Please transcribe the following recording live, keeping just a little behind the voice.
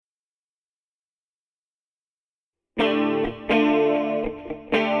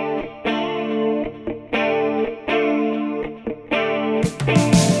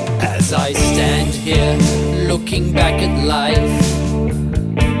looking back at life.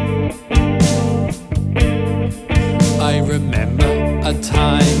 I remember a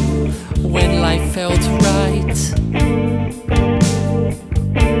time when life felt right,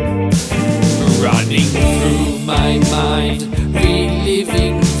 running through my mind,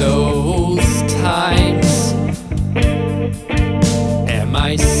 reliving those times. Am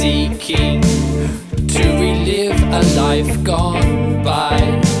I seeking to relive a life gone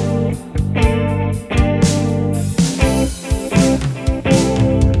by?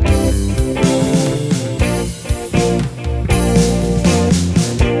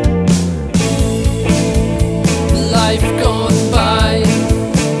 Life gone by,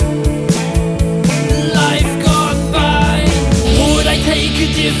 life gone by. Would I take a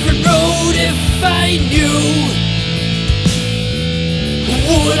different road if I knew?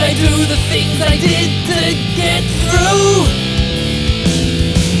 Would I do the things I did to get through?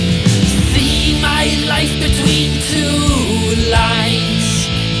 See my life between two lines,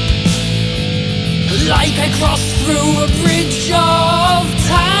 like I crossed through a bridge of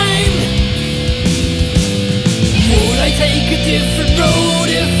time. Would I take a different road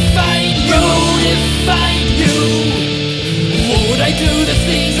if I knew? Would I do the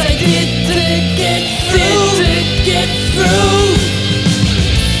things I did to get through?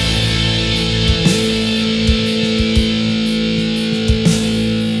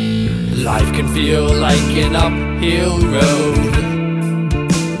 Life can feel like an uphill road,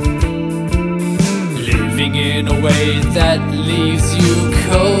 living in a way that leaves you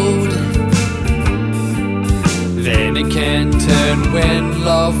cold. Then it can turn when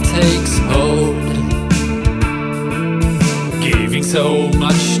love takes hold, giving so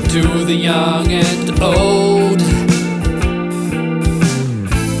much to the young and old.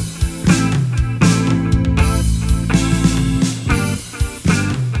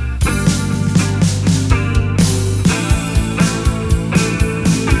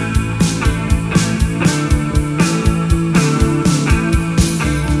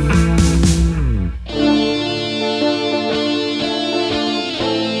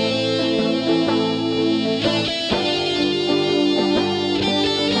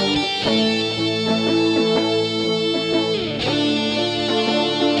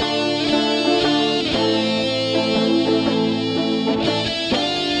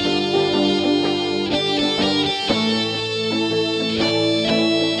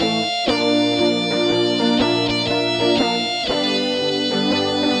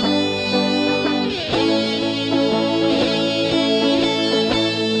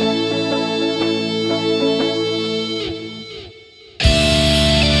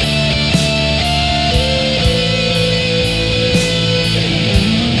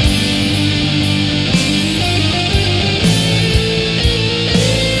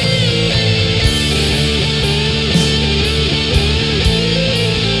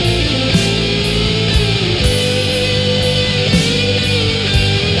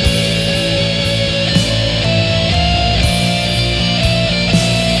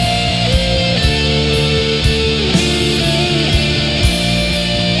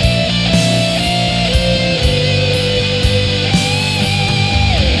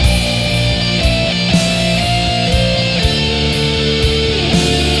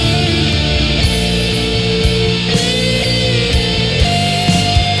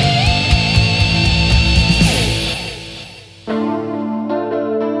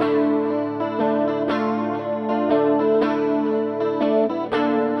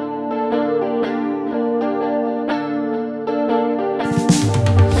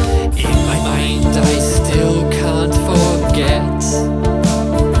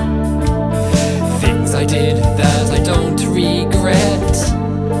 I did that I don't regret,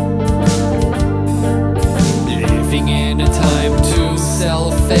 living in a time to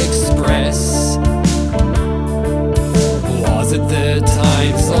self-express. Was it the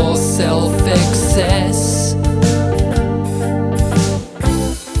times or self-excess?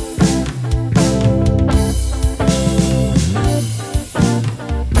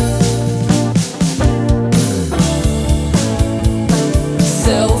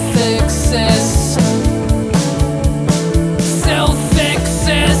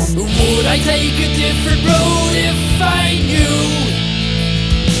 Would I take a different road if I knew?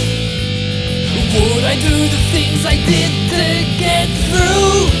 Would I do the things I did to get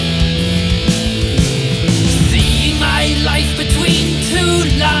through? Seeing my life between two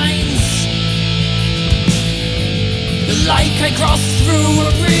lines, like I crossed through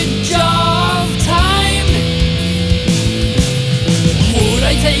a bridge of time. Would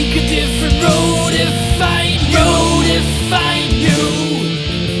I take a different road if I knew?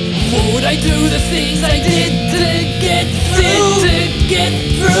 Would I do the things I did today?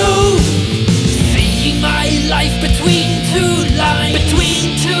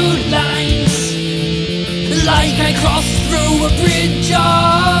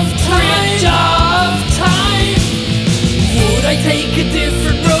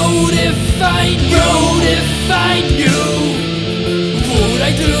 I knew, would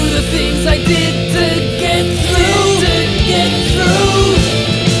I do the things I did?